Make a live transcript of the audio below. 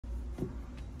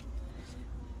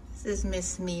This is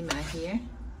Miss Mima here.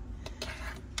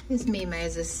 Miss Mima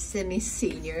is a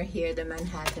semi-senior here at the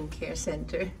Manhattan Care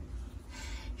Center.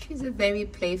 She's a very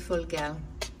playful gal.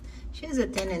 She has a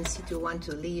tendency to want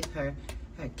to leave her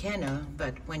kennel,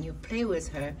 but when you play with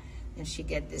her, then she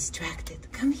gets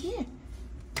distracted. Come here,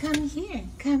 come here,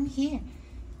 come here.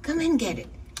 Come and get it,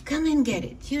 come and get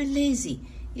it. You're lazy.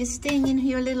 You're staying in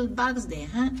your little box there,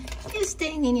 huh? You're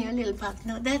staying in your little box.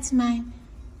 No, that's mine.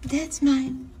 That's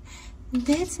mine.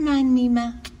 That's mine,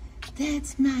 Mima.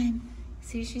 That's mine.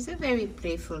 See, she's a very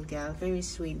playful gal, very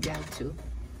sweet gal too.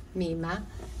 Mima.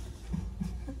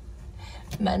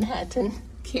 Manhattan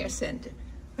Care Center.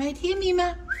 Right here,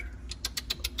 Mima.